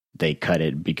that they cut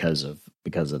it because of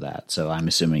that. So I'm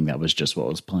assuming that was just what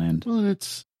was planned. Well,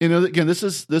 it's, again, this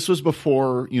was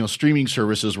before, streaming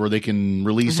services where they can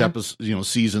release episodes,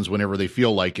 seasons whenever they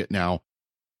feel like it. Now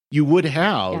you would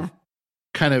have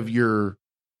kind of your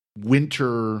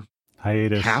winter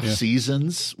hiatus half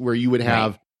seasons where you would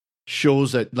have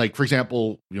shows that, like, for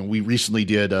example, we recently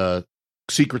did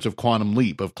Secrets of Quantum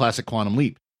Leap, of classic Quantum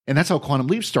Leap. And that's how Quantum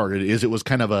Leap started, is it was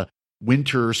kind of a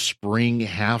winter, spring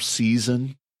half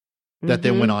season that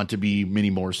then went on to be many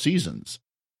more seasons.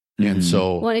 And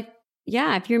so... Well,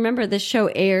 if you remember, the show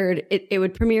aired, it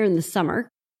would premiere in the summer.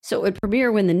 So it would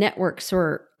premiere when the networks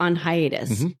were on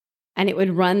hiatus. And it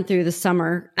would run through the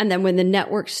summer. And then when the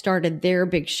networks started their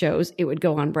big shows, it would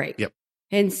go on break. Yep.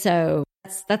 And so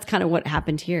that's kind of what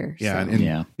happened here.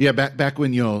 Yeah. So. Back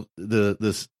when,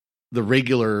 the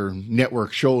regular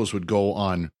network shows would go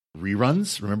on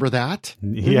reruns. Remember that?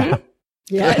 Yeah.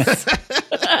 Yes.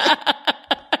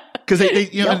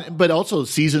 Because but also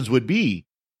seasons would be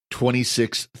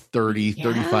 26, 30,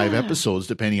 35 episodes,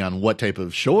 depending on what type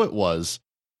of show it was.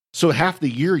 So half the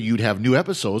year you'd have new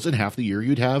episodes, and half the year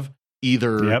you'd have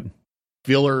either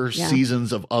filler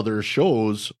seasons of other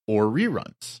shows or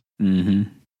reruns.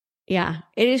 Yeah,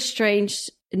 it is strange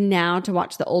now to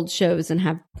watch the old shows and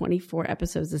have 24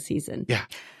 episodes a season. Yeah.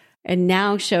 And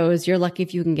now shows, you're lucky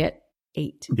if you can get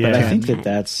 8. But I think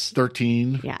that's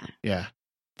 13. Yeah. Yeah.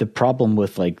 The problem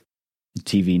with like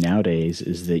TV nowadays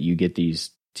is that you get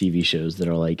these TV shows that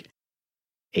are like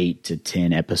 8 to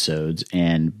 10 episodes,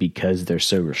 and because they're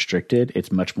so restricted,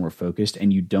 it's much more focused,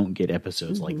 and you don't get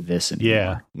episodes like this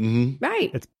anymore.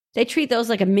 Right. They treat those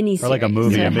like a mini series, or like a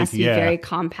movie. So it has to be very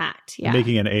compact. Yeah.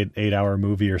 Making an 8-hour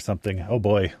movie or something. Oh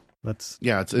boy.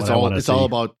 It's all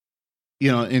about,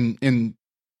 and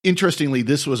interestingly,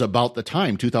 this was about the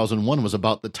time, 2001 was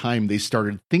about the time they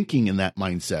started thinking in that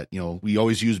mindset. We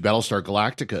always use Battlestar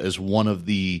Galactica as one of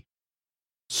the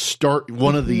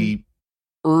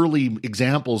early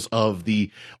examples of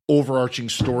the overarching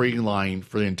storyline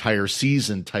for the entire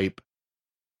season type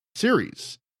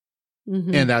series.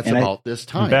 And that's about this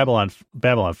time. Babylon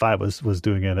 5 was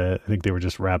doing it. I think they were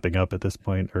just wrapping up at this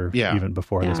point, or even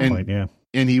before this point. Yeah.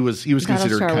 And he was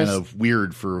considered kind of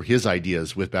weird for his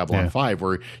ideas with Babylon 5,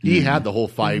 where he had the whole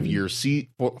 5-year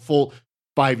full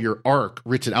 5-year arc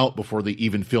written out before they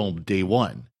even filmed day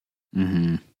one.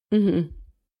 But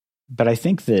I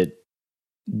think that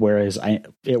whereas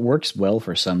it works well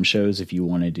for some shows if you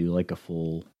want to do like a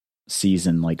full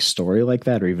season like story like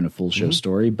that, or even a full show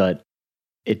story, but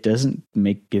it doesn't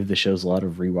give the shows a lot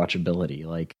of rewatchability.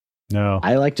 Like, no,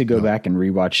 I like to go back and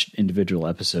rewatch individual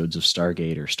episodes of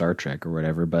Stargate or Star Trek or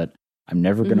whatever, but I'm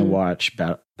never going to watch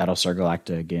Battlestar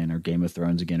Galactica again or Game of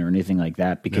Thrones again or anything like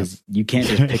that because you can't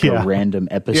just pick a random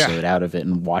episode out of it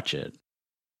and watch it.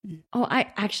 Oh,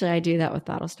 I do that with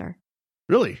Battlestar.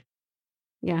 Really?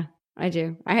 Yeah, I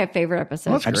do. I have favorite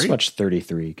episodes. I just watched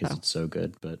 33 because it's so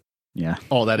good, but yeah.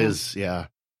 Oh, that is, yeah.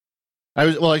 I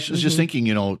was just thinking,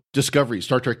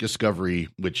 Star Trek Discovery,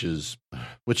 which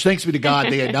thanks be to God,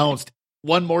 they announced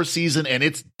one more season and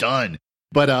it's done.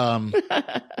 But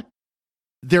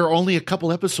there are only a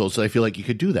couple episodes that I feel like you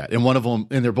could do that. And one of them,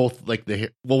 and they're both like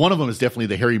one of them is definitely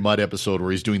the Harry Mudd episode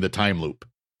where he's doing the time loop.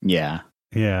 Yeah.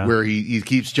 Yeah. Where he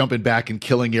keeps jumping back and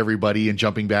killing everybody and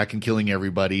jumping back and killing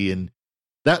everybody. And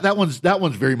that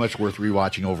one's very much worth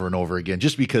rewatching over and over again,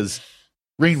 just because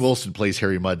Rainn Wilson plays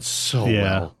Harry Mudd so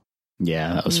well.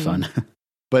 Yeah, that was fun.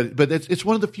 But it's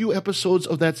one of the few episodes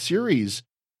of that series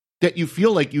that you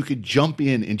feel like you could jump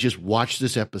in and just watch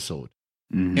this episode.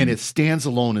 And it stands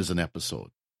alone as an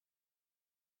episode.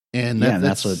 And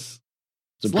that's what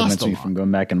prevents me from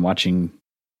going back and watching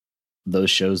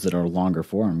those shows that are longer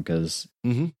form, because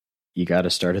you got to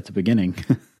start at the beginning.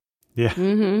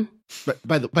 Yeah. But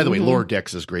by the way, Lower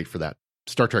Decks is great for that.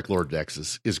 Star Trek Lower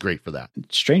Decks is great for that.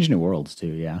 Strange New Worlds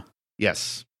too. Yeah.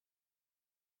 Yes.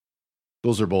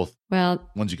 Those are both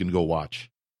ones you can go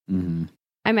watch. I'm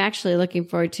actually looking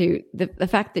forward to the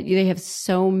fact that they have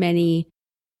so many.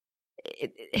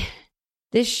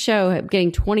 This show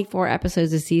getting 24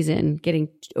 episodes a season, getting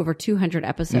over 200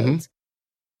 episodes.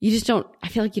 You just don't. I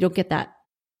feel like you don't get that,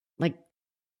 like,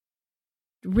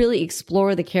 really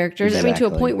explore the characters. Exactly. I mean,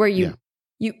 to a point where you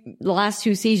the last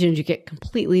two seasons you get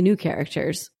completely new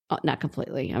characters. Not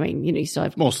completely. I mean, you still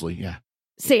have mostly,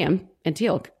 Sam and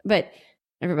Teal'c, but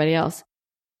everybody else.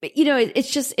 But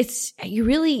it's you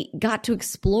really got to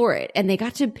explore it, and they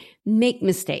got to make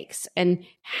mistakes and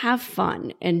have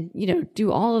fun and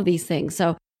do all of these things.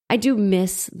 So I do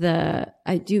miss the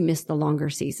longer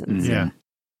seasons. Yeah.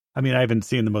 I mean, I haven't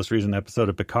seen the most recent episode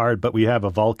of Picard, but we have a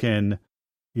Vulcan,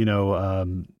 we have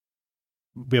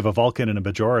a Vulcan and a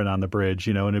Bajoran on the bridge,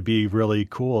 and it'd be really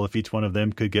cool if each one of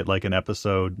them could get like an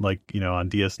episode, like,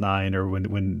 on DS9, or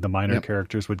when the minor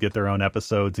characters would get their own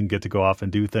episodes and get to go off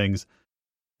and do things.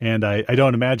 And I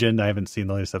don't imagine, I haven't seen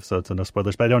the latest episode, so no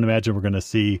spoilers, but I don't imagine we're going to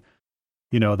see,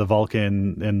 the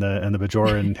Vulcan and the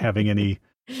Bajoran having any,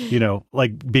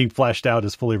 like being fleshed out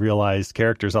as fully realized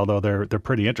characters, although they're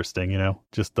pretty interesting,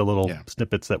 just the little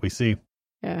snippets that we see.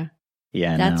 Yeah.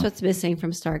 Yeah. That's what's missing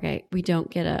from Stargate. We don't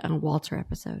get a Walter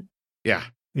episode. Yeah.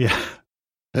 Yeah.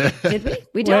 Did we?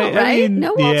 We don't, right? I mean,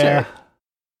 no Walter.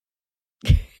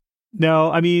 Yeah.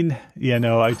 No, I mean,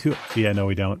 no,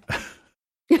 we don't.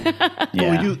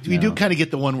 We do kind of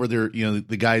get the one where they're,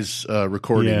 the guys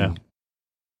recording.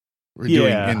 We're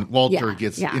doing, and Walter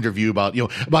gets interviewed about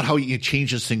how he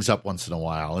changes things up once in a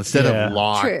while. Instead of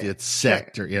locked, it's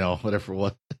sect, or whatever.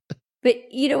 What? But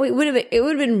it would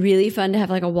have been really fun to have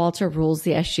like a Walter rules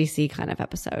the SGC kind of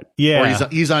episode. Yeah, or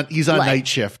he's on like, night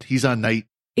shift. He's on night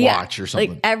watch or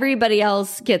something. Like everybody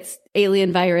else gets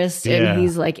alien virus, and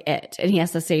he's like it, and he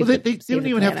has to save. Well, they don't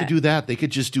even have to do that. They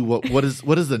could just do what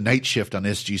does the night shift on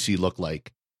SGC look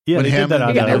like? Yeah, when they did that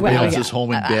on everybody else is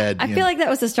home in bed. I feel like that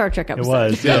was a Star Trek episode. It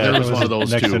was. Yeah, there was one of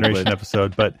those Next too, Generation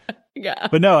episode, but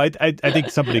but no, I think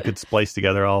somebody could splice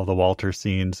together all of the Walter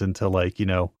scenes into like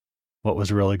what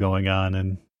was really going on,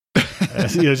 and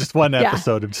just one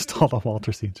episode of just all the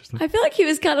Walter scenes. Or something. I feel like he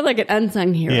was kind of like an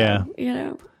unsung hero.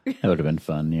 Yeah, that would have been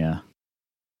fun. Yeah,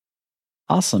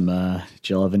 awesome.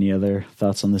 Jill, have any other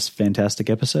thoughts on this fantastic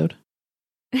episode?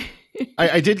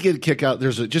 I did get a kick out.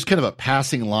 There's just kind of a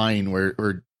passing line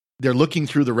where they're looking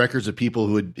through the records of people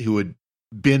who had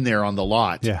been there on the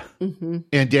lot. Yeah.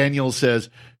 And Daniel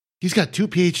says, he's got 2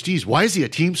 PhDs. Why is he a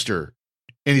Teamster?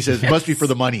 And he says, it must be for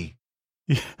the money.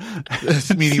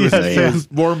 I mean, he was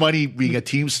more money being a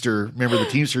Teamster, member of the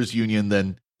Teamsters Union,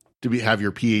 than to have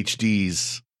your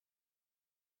PhDs.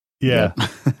 Yeah.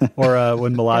 Or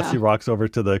when Malazzi walks over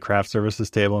to the craft services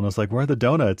table and was like, where are the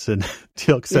donuts? And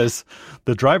Teal'c says,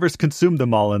 the drivers consumed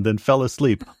them all and then fell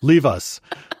asleep. Leave us.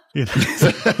 He goes,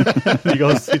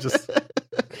 that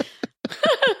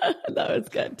was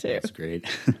good too. That's great.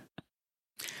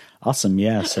 Awesome.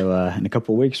 Yeah. So in a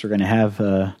couple of weeks, we're going to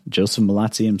have Joseph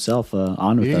Malazzi himself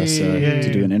on with us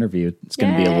to do an interview. It's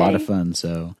going to be a lot of fun.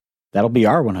 So that'll be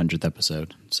our 100th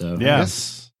episode. So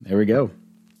yes, there we go.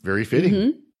 Very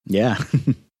fitting. Yeah.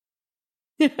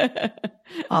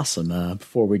 Awesome.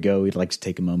 Before we go, we'd like to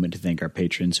take a moment to thank our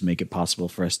patrons who make it possible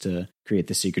for us to create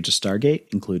The Secret to Stargate,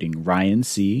 including Ryan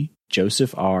C.,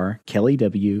 Joseph R., Kelly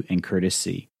W., and Curtis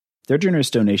C. Their generous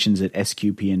donations at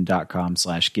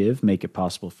sqpn.com/give make it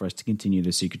possible for us to continue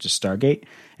The Secret to Stargate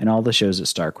and all the shows at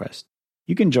StarQuest.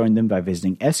 You can join them by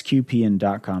visiting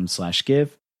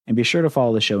sqpn.com/give, and be sure to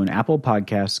follow the show in Apple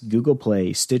Podcasts, Google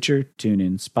Play, Stitcher,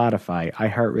 TuneIn, Spotify,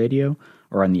 iHeartRadio,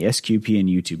 or on the SQPN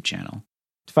YouTube channel.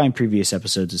 To find previous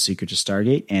episodes of Secrets of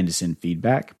Stargate and to send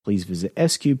feedback, please visit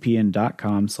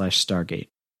sqpn.com/stargate.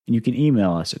 And you can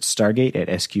email us at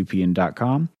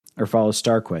stargate@sqpn.com or follow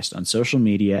StarQuest on social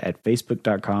media at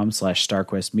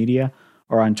facebook.com/starquestmedia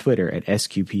or on Twitter at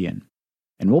SQPN.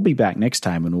 And we'll be back next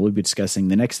time when we'll be discussing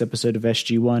the next episode of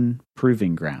SG-1,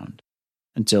 Proving Ground.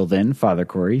 Until then, Father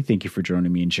Corey, thank you for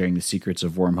joining me and sharing the secrets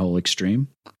of Wormhole X-Treme.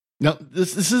 No,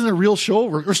 this isn't a real show.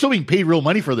 We're still being paid real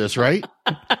money for this, right?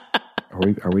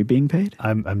 Are we being paid?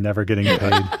 I'm never getting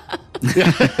paid.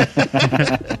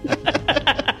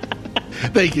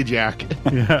 Thank you, Jack.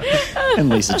 Yeah. And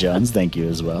Lisa Jones, thank you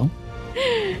as well.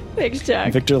 Thanks, Jack.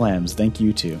 And Victor Lambs, thank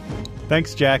you too.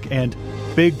 Thanks, Jack, and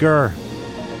bigger.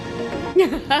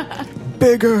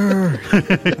 Bigger!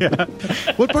 Yeah.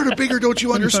 What part of bigger don't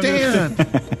you understand?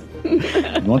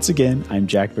 And once again, I'm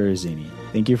Jack Berrezzini.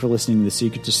 Thank you for listening to The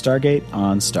Secrets of Stargate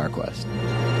on StarQuest.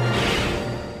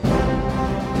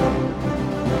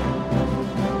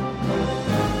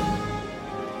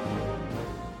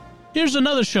 Here's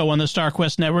another show on the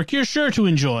StarQuest network you're sure to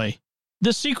enjoy.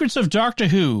 The Secrets of Doctor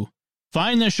Who.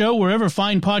 Find the show wherever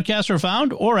fine podcasts are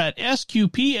found or at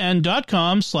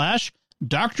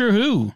sqpn.com/Doctor Who.